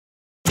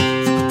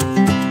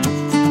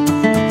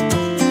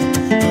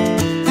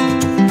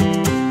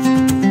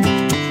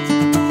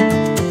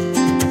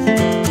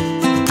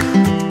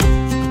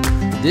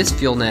This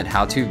FieldNET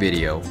how-to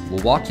video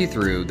will walk you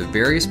through the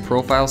various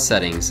profile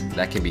settings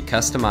that can be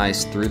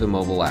customized through the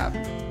mobile app.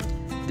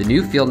 The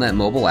new FieldNET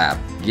mobile app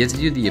gives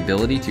you the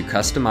ability to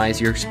customize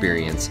your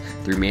experience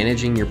through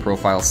managing your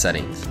profile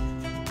settings.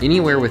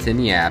 Anywhere within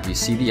the app you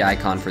see the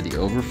icon for the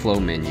overflow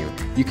menu,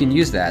 you can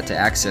use that to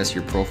access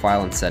your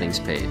profile and settings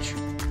page.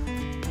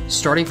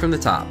 Starting from the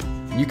top,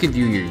 you can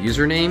view your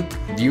username,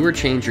 view or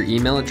change your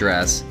email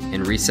address,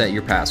 and reset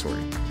your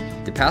password.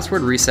 The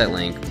password reset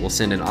link will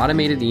send an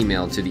automated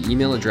email to the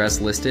email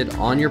address listed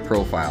on your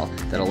profile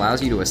that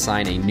allows you to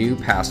assign a new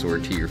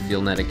password to your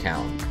FieldNET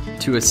account.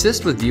 To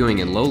assist with viewing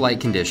in low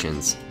light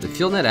conditions, the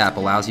FieldNET app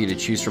allows you to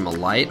choose from a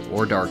light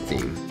or dark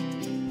theme.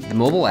 The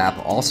mobile app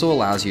also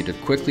allows you to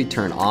quickly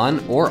turn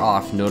on or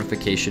off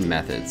notification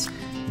methods.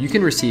 You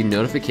can receive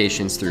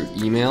notifications through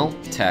email,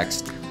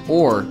 text,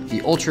 or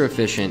the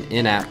ultra-efficient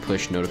in-app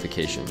push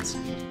notifications.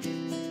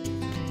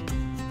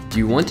 Do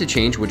you want to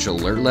change which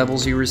alert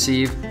levels you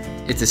receive?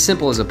 It's as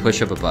simple as a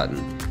push of a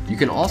button. You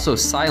can also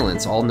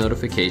silence all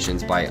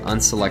notifications by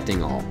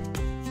unselecting all.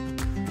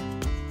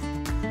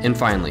 And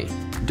finally,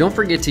 don't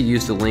forget to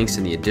use the links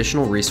in the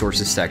additional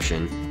resources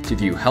section to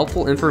view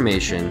helpful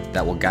information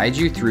that will guide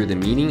you through the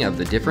meaning of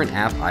the different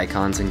app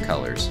icons and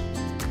colors.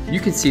 You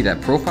can see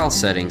that profile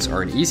settings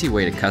are an easy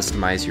way to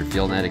customize your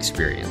FieldNET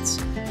experience.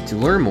 To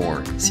learn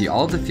more, see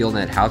all of the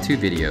FieldNET how-to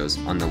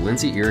videos on the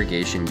Lindsay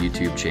Irrigation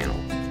YouTube channel.